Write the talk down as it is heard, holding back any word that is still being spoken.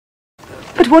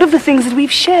But what of the things that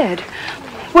we've shared?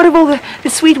 What of all the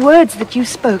sweet words that you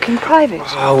spoke in private?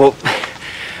 Oh,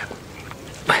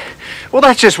 well,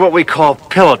 that's just what we call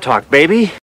pillow talk,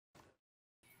 baby.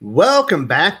 Welcome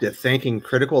back to Thinking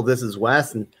Critical. This is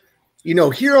Wes, and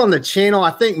here on the channel,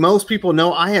 I think most people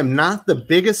know I am not the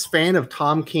biggest fan of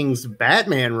Tom King's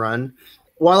Batman run.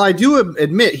 While I do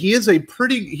admit he is a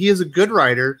good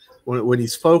writer when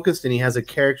he's focused and he has a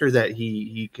character that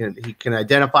he can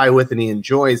identify with and he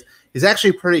enjoys. He's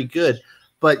actually pretty good.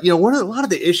 But a lot of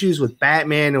the issues with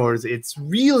Batman is it's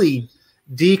really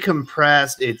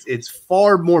decompressed. It's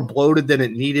far more bloated than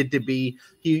it needed to be.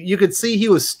 You could see he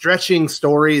was stretching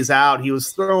stories out. He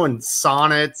was throwing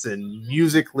sonnets and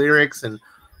music lyrics and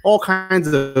all kinds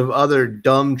of other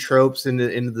dumb tropes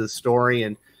into the story,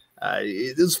 and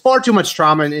there's far too much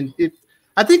trauma. And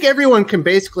I think everyone can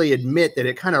basically admit that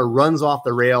it kind of runs off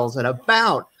the rails at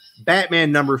about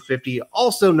Batman number 50,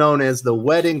 also known as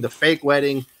the fake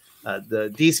wedding,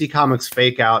 the DC Comics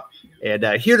fake out. And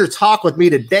here to talk with me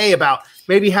today about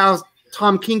maybe how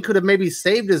Tom King could have maybe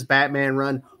saved his Batman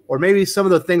run, or maybe some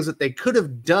of the things that they could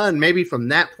have done maybe from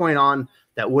that point on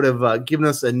that would have given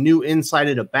us a new insight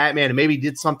into Batman and maybe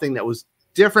did something that was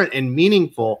different and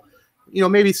meaningful,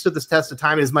 maybe stood this test of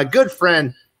time, is my good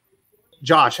friend,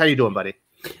 Josh. How you doing, buddy?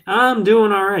 I'm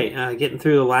doing all right. Getting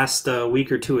through the last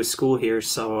week or two of school here,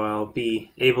 so I'll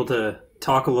be able to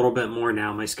talk a little bit more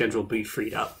now. My schedule will be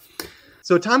freed up.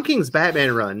 So Tom King's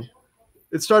Batman run,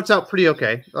 it starts out pretty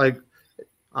okay.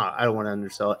 I don't want to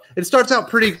undersell it. It starts out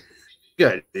pretty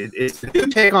good. It's a new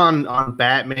take on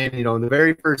Batman. In the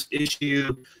very first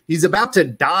issue, he's about to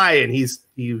die, and he's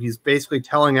basically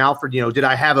telling Alfred, did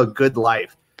I have a good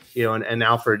life? And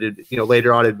Alfred,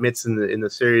 later on admits in the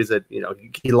series that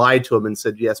he lied to him and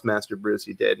said, yes, Master Bruce,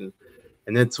 he did,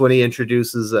 and that's when he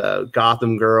introduces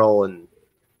Gotham Girl and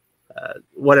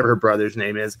whatever her brother's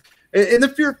name is. And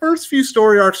the first few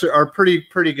story arcs are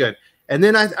pretty good. And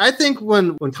then I think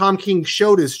when Tom King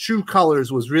showed his true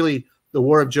colors was really the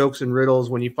War of Jokes and Riddles,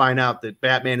 when you find out that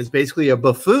Batman is basically a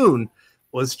buffoon,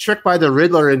 was tricked by the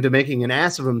Riddler into making an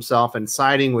ass of himself and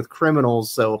siding with criminals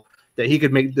so that he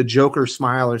could make the Joker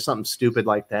smile or something stupid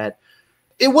like that.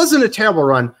 It wasn't a terrible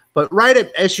run, but right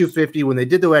at issue 50, when they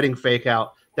did the wedding fake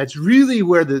out, that's really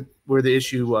where the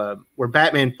issue where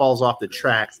Batman falls off the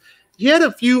tracks. He had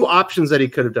a few options that he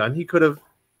could have done. He could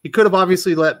have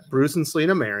obviously let Bruce and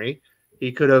Selina marry.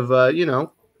 He could have,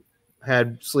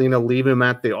 had Selina leave him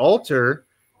at the altar,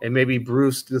 and maybe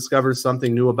Bruce discovers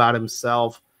something new about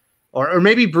himself. Or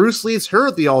maybe Bruce leaves her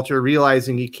at the altar,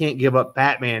 realizing he can't give up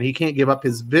Batman. He can't give up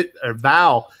his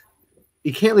vow.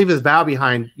 He can't leave his vow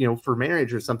behind, for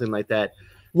marriage or something like that.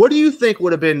 What do you think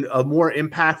would have been a more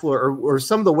impactful, or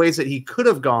some of the ways that he could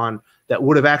have gone that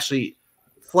would have actually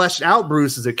fleshed out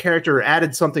Bruce as a character, or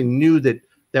added something new that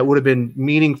would have been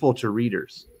meaningful to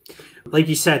readers? Like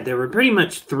you said, there were pretty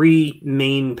much three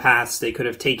main paths they could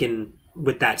have taken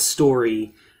with that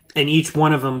story, and each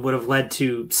one of them would have led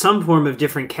to some form of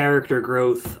different character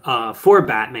growth for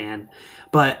Batman.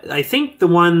 But I think the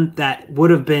one that would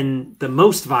have been the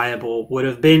most viable would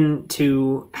have been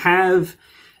to have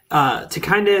to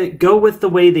kind of go with the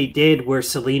way they did, where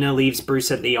Selina leaves Bruce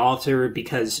at the altar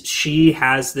because she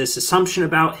has this assumption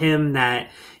about him that,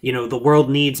 the world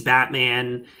needs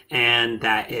Batman, and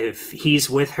that if he's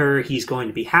with her, he's going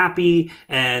to be happy,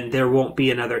 and there won't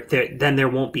be then there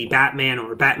won't be Batman,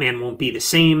 or Batman won't be the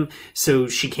same, so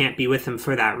she can't be with him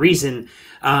for that reason.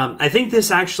 I think this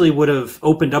actually would have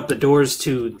opened up the doors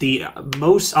to the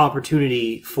most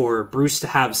opportunity for Bruce to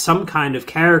have some kind of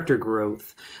character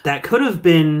growth that could have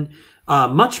been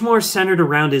much more centered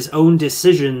around his own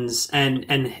decisions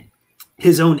and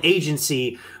his own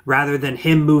agency, rather than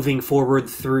him moving forward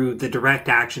through the direct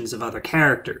actions of other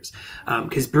characters.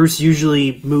 Because Bruce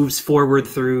usually moves forward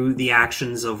through the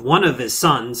actions of one of his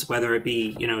sons, whether it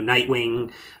be,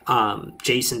 Nightwing,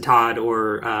 Jason Todd,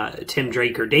 or Tim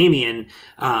Drake or Damian.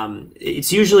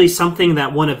 It's usually something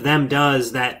that one of them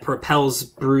does that propels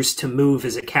Bruce to move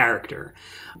as a character.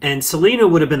 And Selina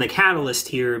would have been the catalyst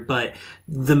here, but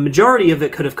the majority of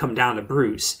it could have come down to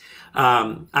Bruce.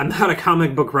 I'm not a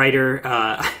comic book writer.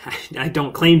 I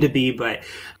don't claim to be, but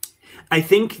I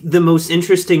think the most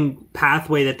interesting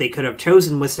pathway that they could have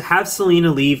chosen was to have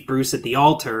Selina leave Bruce at the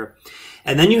altar.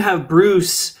 And then you have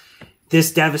Bruce,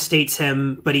 this devastates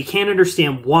him, but he can't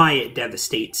understand why it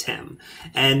devastates him.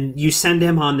 And you send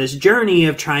him on this journey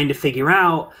of trying to figure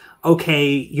out,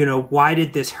 okay, why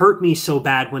did this hurt me so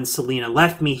bad when Selina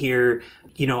left me here?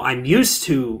 I'm used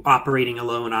to operating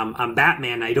alone. I'm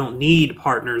Batman. I don't need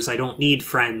partners. I don't need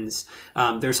friends.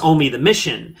 There's only the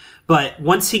mission. But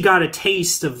once he got a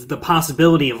taste of the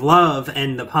possibility of love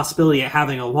and the possibility of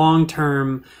having a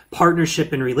long-term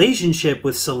partnership and relationship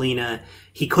with Selina,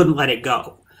 he couldn't let it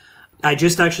go. I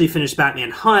just actually finished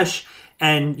Batman Hush,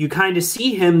 and you kind of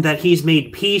see him that he's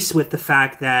made peace with the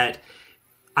fact that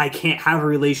I can't have a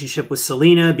relationship with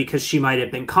Selina because she might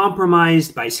have been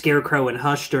compromised by Scarecrow and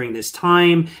Hush during this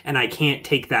time, and I can't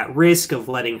take that risk of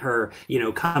letting her,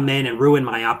 come in and ruin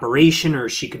my operation, or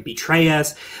she could betray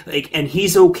us. And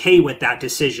he's okay with that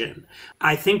decision.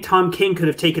 I think Tom King could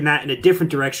have taken that in a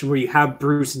different direction, where you have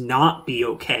Bruce not be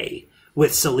okay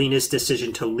with Selina's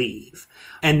decision to leave.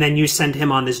 And then you send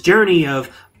him on this journey of,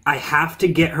 I have to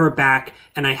get her back,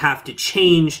 and I have to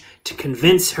change to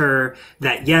convince her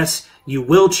that, yes, you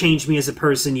will change me as a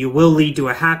person, you will lead to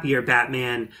a happier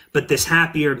Batman, but this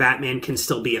happier Batman can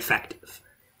still be effective.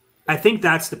 I think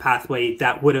that's the pathway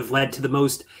that would have led to the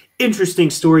most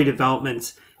interesting story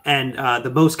developments and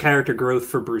the most character growth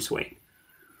for Bruce Wayne.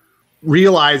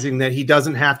 Realizing that he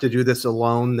doesn't have to do this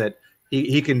alone, that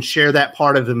he can share that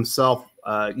part of himself,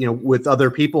 with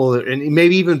other people, and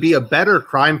maybe even be a better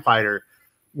crime fighter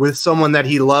with someone that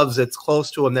he loves, that's close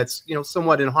to him, that's,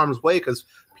 somewhat in harm's way, because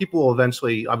people will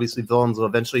eventually, obviously villains will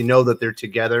eventually know that they're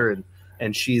together,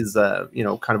 and she's, kind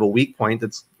of a weak point.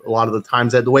 That's a lot of the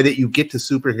times that the way that you get to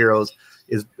superheroes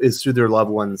is through their loved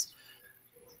ones.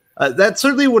 That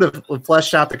certainly would have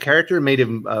fleshed out the character, made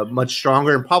him much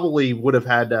stronger, and probably would have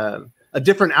had a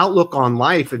different outlook on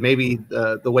life, and maybe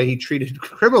the way he treated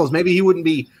criminals. Maybe he wouldn't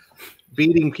be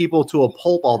beating people to a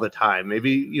pulp all the time.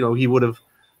 Maybe, he would have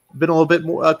been a little bit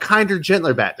more a kinder,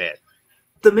 gentler Batman.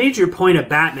 The major point of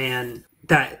Batman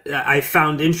that I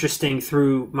found interesting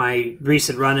through my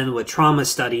recent run-in with trauma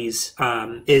studies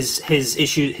is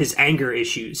his anger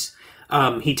issues.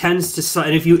 He tends to,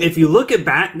 and if you look at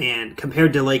Batman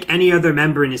compared to like any other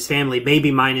member in his family,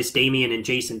 maybe minus Damian and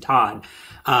Jason Todd,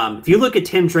 if you look at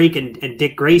Tim Drake and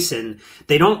Dick Grayson,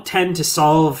 they don't tend to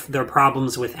solve their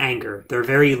problems with anger. They're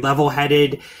very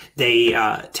level-headed. They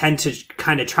tend to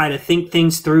kind of try to think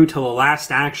things through till the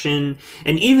last action.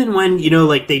 And even when,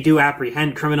 they do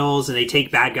apprehend criminals and they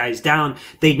take bad guys down,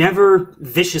 they never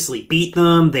viciously beat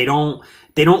them. They don't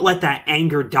let that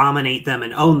anger dominate them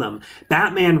and own them.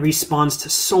 Batman responds to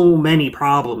so many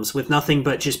problems with nothing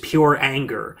but just pure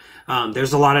anger.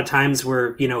 There's a lot of times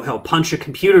where, he'll punch a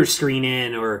computer screen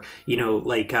in, or,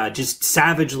 just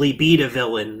savagely beat a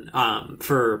villain,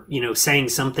 for, saying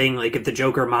something like, if the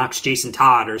Joker mocks Jason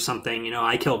Todd or something,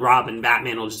 I killed Robin,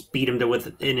 Batman will just beat him to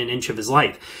within an inch of his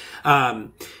life.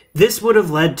 This would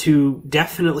have led to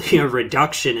definitely a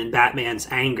reduction in Batman's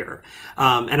anger.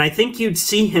 And I think you'd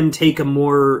see him take a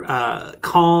more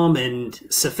calm and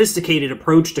sophisticated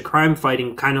approach to crime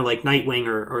fighting, kind of like Nightwing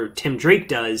or Tim Drake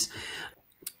does,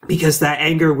 because that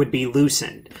anger would be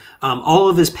loosened. All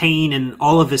of his pain and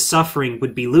all of his suffering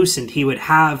would be loosened. He would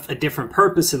have a different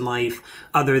purpose in life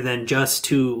other than just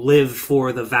to live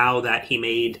for the vow that he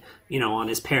made, on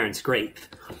his parents' grave.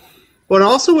 Well, it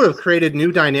also would have created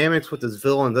new dynamics with his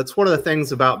villain. That's one of the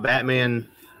things about Batman.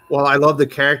 Well, I love the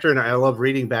character and I love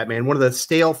reading Batman. One of the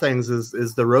stale things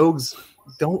is the rogues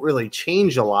don't really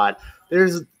change a lot.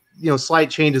 There's, slight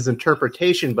changes in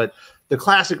interpretation, but the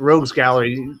classic rogues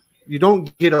gallery, you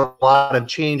don't get a lot of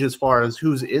change as far as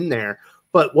who's in there.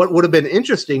 But what would have been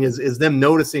interesting is them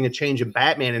noticing a change in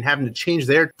Batman and having to change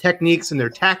their techniques and their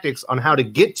tactics on how to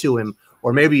get to him,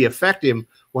 or maybe affect him,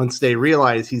 once they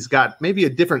realize he's got maybe a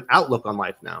different outlook on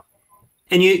life now.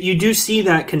 And you do see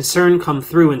that concern come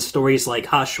through in stories like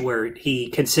Hush, where he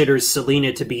considers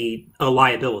Selina to be a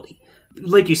liability.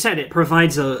 Like you said, it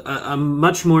provides a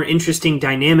much more interesting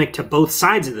dynamic to both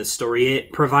sides of the story.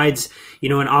 It provides,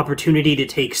 an opportunity to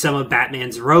take some of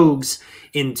Batman's rogues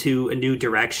into a new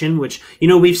direction, which,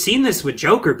 we've seen this with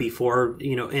Joker before,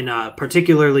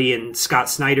 particularly in Scott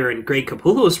Snyder and Greg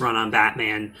Capullo's run on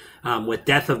Batman, with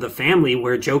Death of the Family,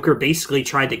 where Joker basically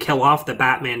tried to kill off the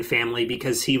Batman family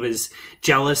because he was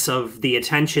jealous of the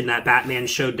attention that Batman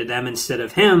showed to them instead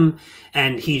of him,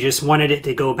 and he just wanted it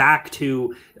to go back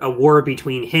to a war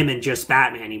between him and just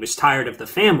Batman. He was tired of the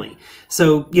family.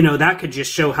 So, that could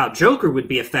just show how Joker would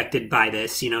be affected by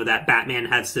this, that Batman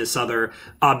has this other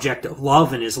object of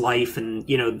love in his life, and,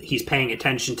 he's paying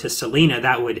attention to Selina.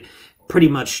 That would pretty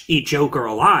much eat Joker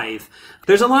alive.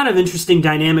 There's a lot of interesting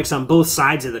dynamics on both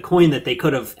sides of the coin that they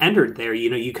could have entered there.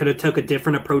 You could have took a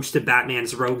different approach to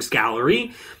Batman's rogues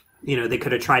gallery, They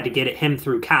could have tried to get at him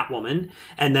through Catwoman.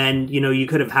 And then, you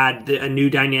could have had a new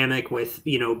dynamic with,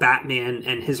 Batman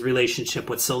and his relationship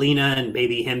with Selina, and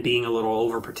maybe him being a little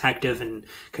overprotective and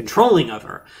controlling of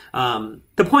her.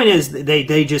 The point is,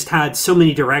 they just had so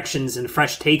many directions and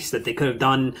fresh takes that they could have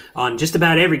done on just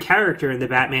about every character in the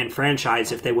Batman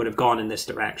franchise if they would have gone in this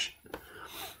direction.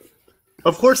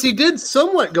 Of course, he did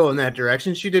somewhat go in that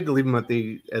direction. She did leave him at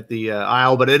the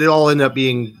aisle, but it all ended up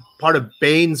being part of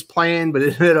Bane's plan. But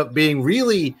it ended up being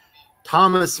really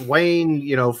Thomas Wayne,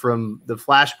 from the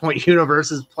Flashpoint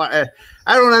universe's plan.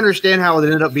 I don't understand how it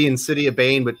ended up being City of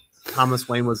Bane, but Thomas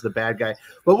Wayne was the bad guy.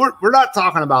 But we're not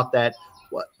talking about that.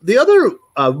 The other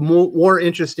more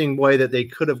interesting way that they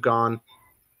could have gone,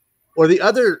 or the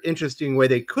other interesting way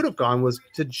they could have gone, was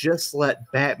to just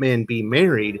let Batman be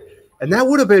married. And that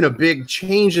would have been a big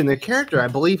change in the character. I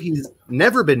believe he's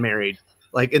never been married.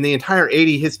 Like in the entire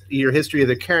 80-year history of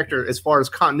the character, as far as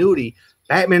continuity,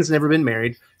 Batman's never been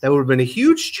married. That would have been a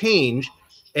huge change.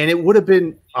 And it would have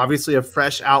been obviously a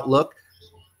fresh outlook.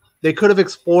 They could have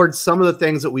explored some of the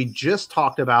things that we just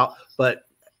talked about, but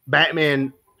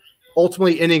Batman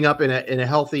ultimately ending up in a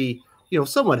healthy,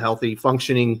 somewhat healthy,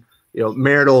 functioning,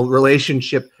 marital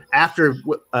relationship after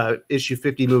issue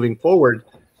 50 moving forward.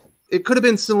 It could have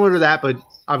been similar to that, but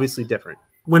obviously different.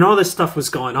 When all this stuff was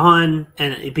going on,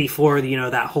 and before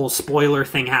that whole spoiler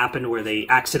thing happened where they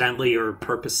accidentally or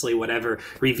purposely, whatever,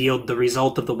 revealed the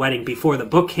result of the wedding before the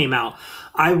book came out,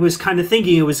 I was kind of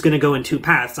thinking it was going to go in two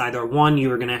paths. Either one, you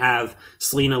were going to have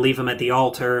Selina leave him at the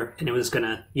altar, and it was going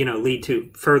to, lead to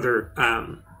further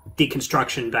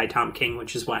deconstruction by Tom King,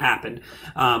 which is what happened.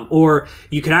 Or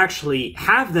you could actually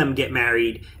have them get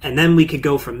married, and then we could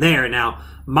go from there. Now,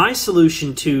 my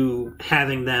solution to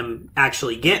having them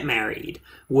actually get married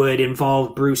would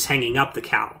involve Bruce hanging up the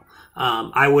cowl.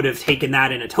 I would have taken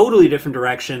that in a totally different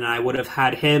direction. I would have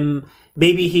had him,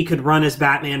 maybe he could run as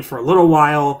Batman for a little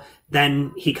while.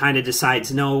 Then he kind of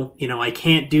decides, no, I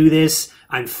can't do this.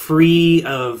 I'm free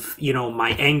of,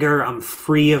 my anger. I'm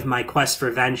free of my quest for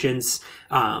vengeance.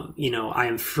 I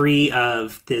am free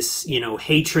of this,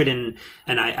 hatred, and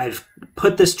I've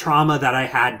put this trauma that I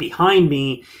had behind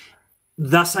me.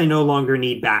 Thus, I no longer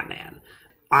need Batman.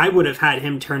 I would have had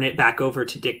him turn it back over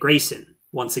to Dick Grayson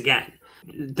once again.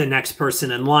 The next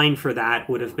person in line for that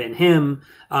would have been him.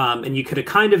 And you could have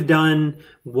kind of done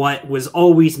what was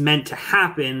always meant to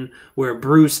happen, where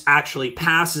Bruce actually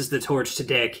passes the torch to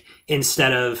Dick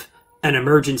instead of an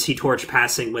emergency torch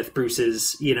passing with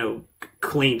Bruce's,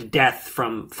 claimed death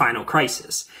from Final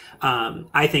Crisis.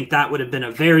 I think that would have been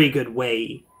a very good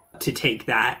way to take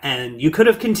that. And you could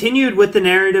have continued with the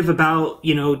narrative about,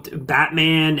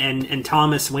 Batman and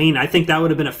Thomas Wayne. I think that would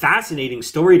have been a fascinating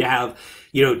story to have,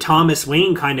 Thomas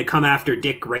Wayne kind of come after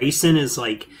Dick Grayson as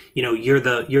like, you're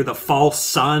the false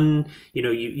son,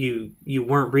 you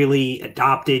weren't really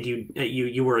adopted.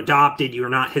 You were adopted. You're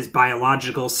not his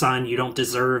biological son. You don't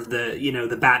deserve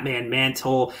the Batman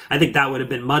mantle. I think that would have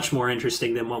been much more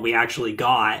interesting than what we actually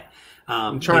got.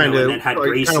 I'm trying to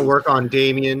kind of work on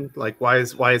Damian. Like, why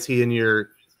is he in your?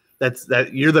 That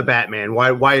you're the Batman.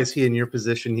 Why is he in your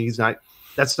position? He's not.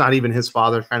 That's not even his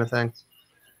father, kind of thing.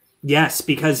 Yes,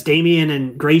 because Damian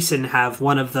and Grayson have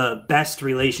one of the best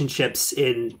relationships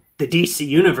in the DC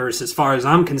universe, as far as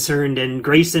I'm concerned. And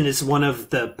Grayson is one of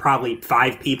the probably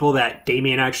 5 people that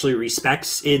Damian actually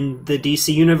respects in the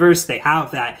DC universe. They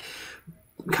have that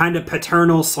kind of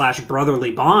paternal /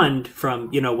 brotherly bond from,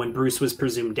 when Bruce was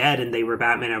presumed dead and they were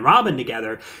Batman and Robin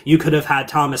together. You could have had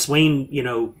Thomas Wayne,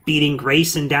 beating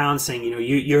Grayson down, saying,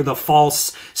 you're the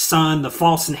false son, the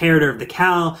false inheritor of the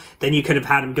cowl. Then you could have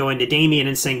had him go into Damian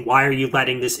and saying, why are you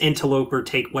letting this interloper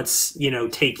take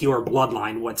take your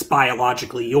bloodline, what's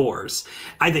biologically yours?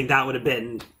 I think that would have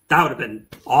been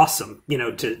awesome,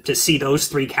 to see those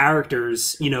 3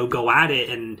 characters, go at it.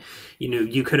 And,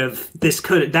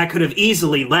 that could have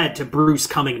easily led to Bruce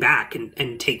coming back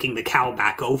and taking the cowl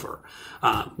back over,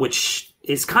 which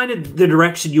is kind of the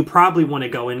direction you probably want to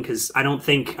go in. Cause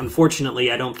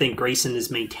unfortunately, I don't think Grayson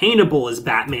is maintainable as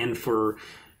Batman for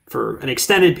an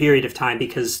extended period of time,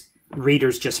 because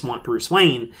readers just want Bruce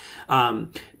Wayne.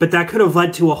 But that could have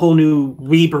led to a whole new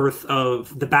rebirth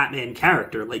of the Batman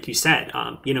character. Like you said,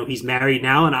 he's married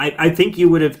now, and I think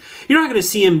you're not going to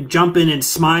see him jumping and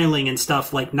smiling and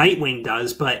stuff like Nightwing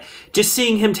does, but just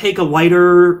seeing him take a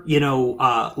lighter,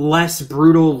 less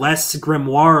brutal, less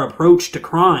grimoire approach to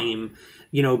crime,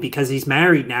 because he's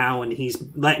married now and he's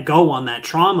let go on that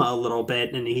trauma a little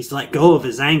bit and he's let go of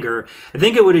his anger. I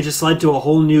think it would have just led to a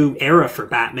whole new era for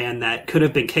Batman that could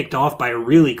have been kicked off by a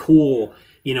really cool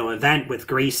event with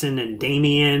Grayson and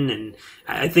Damian. And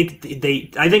I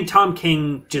think Tom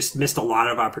King just missed a lot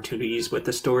of opportunities with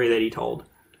the story that he told.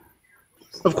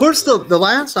 Of course, the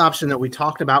last option that we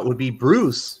talked about would be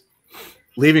Bruce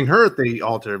leaving her at the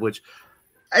altar, which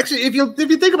actually, if you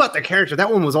think about the character,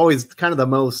 that one was always kind of the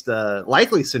most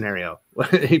likely scenario.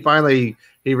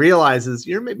 He realizes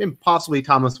maybe possibly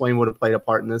Thomas Wayne would have played a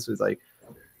part in this. He's like,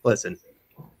 listen,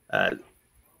 I'm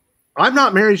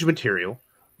not marriage material.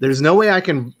 There's no way I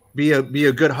can be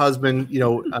a good husband,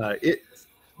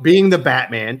 being the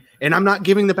Batman, and I'm not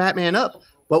giving the Batman up.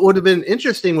 What would have been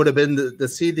interesting would have been to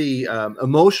see the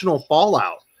emotional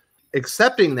fallout,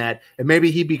 accepting that, and maybe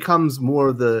he becomes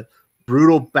more the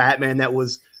brutal Batman that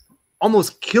was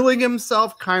almost killing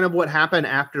himself, kind of what happened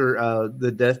after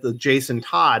the death of Jason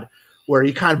Todd, where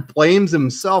he kind of blames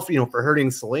himself, for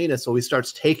hurting Selena. So he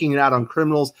starts taking it out on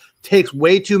criminals, takes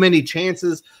way too many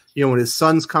chances. When his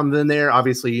sons come in there,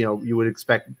 obviously, you would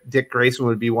expect Dick Grayson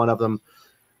would be one of them.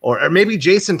 Or maybe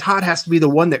Jason Todd has to be the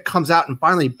one that comes out and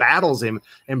finally battles him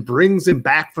and brings him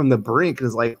back from the brink and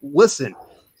is like, listen,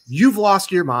 you've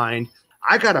lost your mind.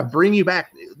 I got to bring you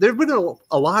back. There have been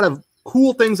a lot of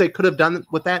cool things they could have done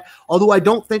with that, although I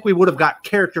don't think we would have got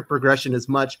character progression as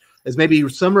much as maybe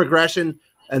some regression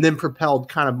and then propelled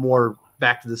kind of more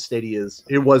back to the state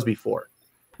it was before.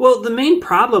 Well, the main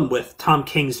problem with Tom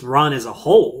King's run as a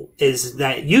whole is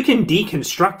that you can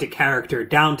deconstruct a character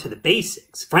down to the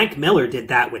basics. Frank Miller did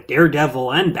that with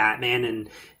Daredevil and Batman, and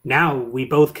now we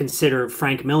both consider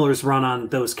Frank Miller's run on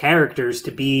those characters to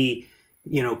be,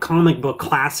 comic book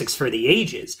classics for the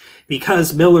ages,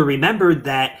 because Miller remembered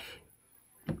that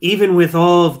even with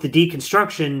all of the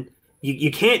deconstruction,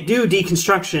 you can't do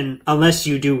deconstruction unless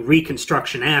you do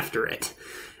reconstruction after it.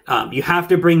 You have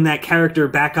to bring that character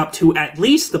back up to at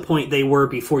least the point they were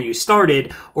before you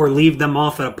started, or leave them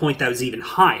off at a point that was even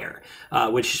higher,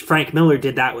 which Frank Miller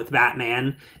did that with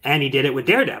Batman, and he did it with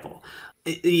Daredevil.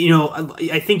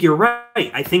 I think you're right.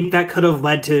 I think that could have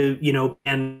led to,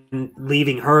 and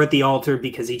leaving her at the altar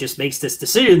because he just makes this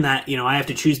decision that, I have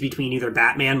to choose between either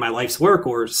Batman, my life's work,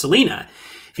 or Selena.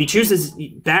 If he chooses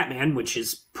Batman, which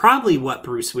is probably what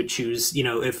Bruce would choose,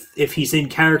 if he's in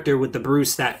character with the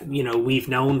Bruce that, we've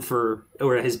known for,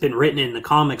 or has been written in the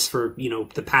comics for,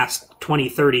 the past 20,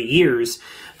 30 years,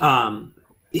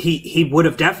 he would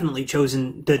have definitely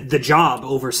chosen the job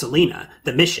over Selena,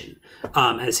 the mission,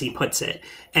 as he puts it.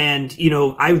 And,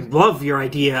 I love your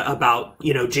idea about,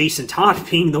 Jason Todd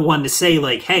being the one to say,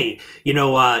 like, hey,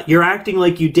 you're acting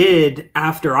like you did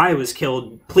after I was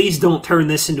killed. Please don't turn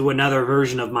this into another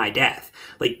version of my death.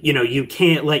 Like, you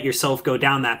can't let yourself go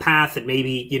down that path. And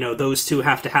maybe, those two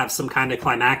have to have some kind of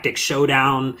climactic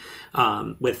showdown,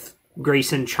 with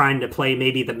Grayson trying to play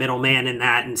maybe the middleman in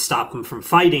that and stop him from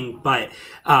fighting. But,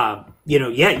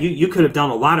 you could have done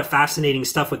a lot of fascinating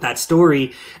stuff with that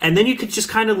story. And then you could just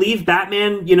kind of leave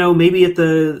Batman, maybe at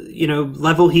the,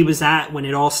 level he was at when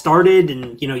it all started.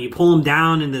 And, you pull him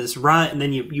down in this rut and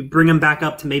then you bring him back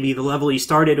up to maybe the level he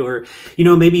started. Or,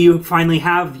 maybe you finally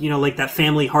have, like that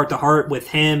family heart to heart with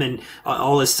him and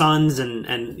all his sons and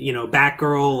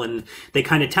Batgirl. And they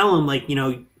kind of tell him, like,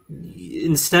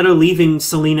 instead of leaving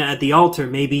Selena at the altar,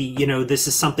 maybe, this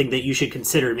is something that you should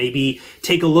consider. Maybe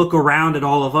take a look around at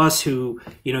all of us who,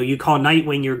 you call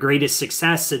Nightwing your greatest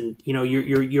success. And,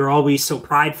 you're always so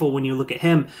prideful when you look at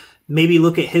him. Maybe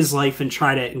look at his life and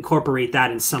try to incorporate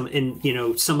that in some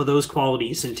of those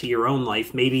qualities into your own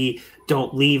life. Maybe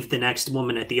don't leave the next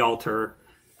woman at the altar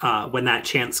when that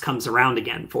chance comes around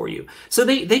again for you. So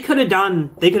they could have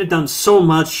done so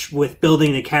much with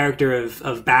building the character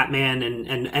of Batman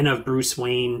and of Bruce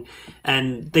Wayne,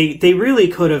 and they really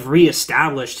could have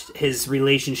reestablished his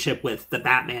relationship with the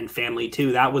Batman family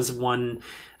too. That was one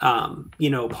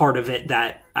part of it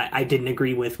that I didn't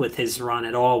agree with his run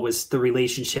at all, was the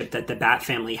relationship that the Bat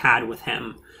family had with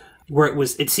him, where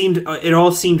it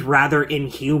all seemed rather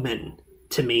inhuman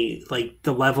to me, like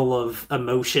the level of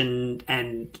emotion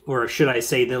or should I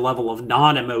say the level of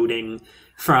non-emoting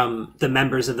from the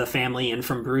members of the family and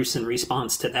from Bruce in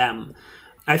response to them.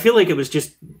 I feel like it was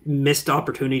just missed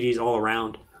opportunities all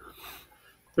around.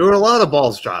 There were a lot of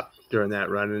balls dropped during that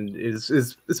run, and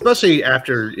is especially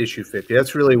after issue 50.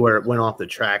 That's really where it went off the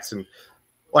tracks. And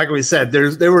like we said,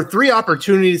 there were 3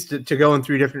 opportunities to go in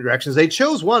 3 different directions. They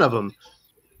chose one of them.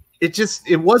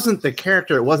 It wasn't the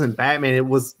character. It wasn't Batman. It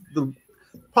was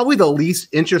probably the least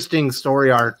interesting story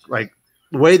arc, like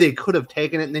the way they could have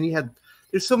taken it. And then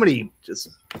there's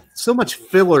so much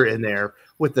filler in there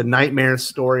with the Nightmare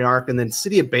story arc. And then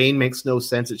City of Bane makes no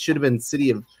sense. It should have been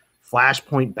City of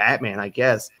Flashpoint Batman, I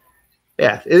guess.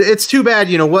 Yeah, it's too bad,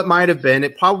 what might have been.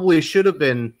 It probably should have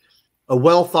been a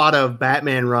well thought of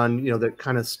Batman run, that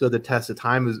kind of stood the test of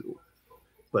time.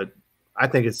 But I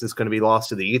think it's just going to be lost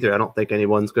to the ether. I don't think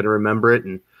anyone's going to remember it,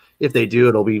 and if they do,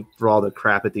 it'll be for all the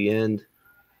crap at the end.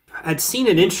 I'd seen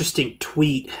an interesting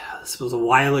tweet, this was a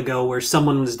while ago, where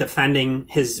someone was defending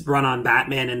his run on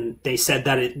Batman, and they said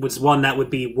that it was one that would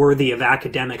be worthy of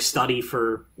academic study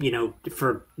for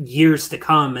years to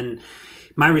come. And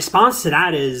my response to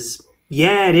that is,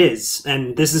 yeah, it is.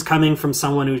 And this is coming from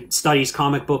someone who studies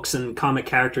comic books and comic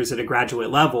characters at a graduate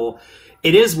level.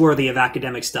 It is worthy of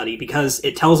academic study because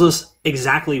it tells us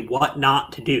exactly what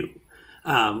not to do.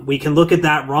 We can look at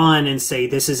that run and say,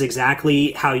 this is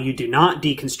exactly how you do not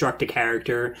deconstruct a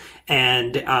character,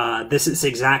 and this is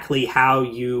exactly how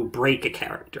you break a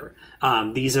character.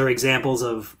 These are examples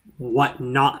of what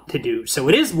not to do. So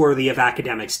it is worthy of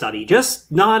academic study,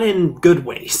 just not in good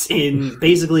ways,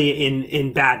 basically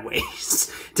in bad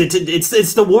ways.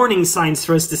 It's the warning signs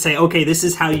for us to say, okay, this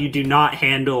is how you do not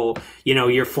handle,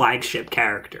 your flagship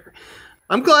character.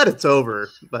 I'm glad it's over,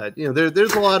 but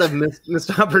there's a lot of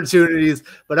missed opportunities.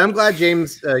 But I'm glad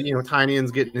James,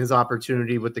 Tynion's getting his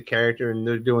opportunity with the character, and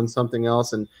they're doing something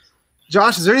else. And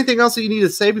Josh, is there anything else that you need to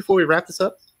say before we wrap this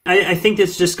up? I think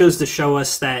this just goes to show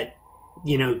us that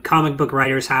comic book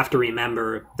writers have to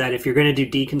remember that if you're going to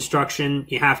do deconstruction,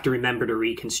 you have to remember to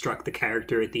reconstruct the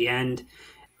character at the end.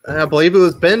 I believe it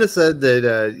was Ben that said that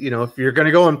if you're going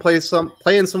to go and play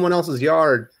in someone else's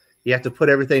yard, you have to put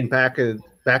everything back in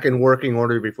working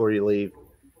order before you leave.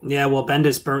 Yeah, well,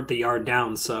 Bendis burnt the yard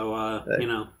down, so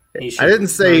he should. I didn't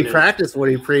say he practiced what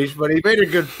he preached, but he made a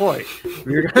good point. If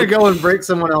you're going to go and break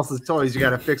someone else's toys, you got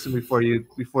to fix them before you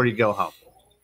go home.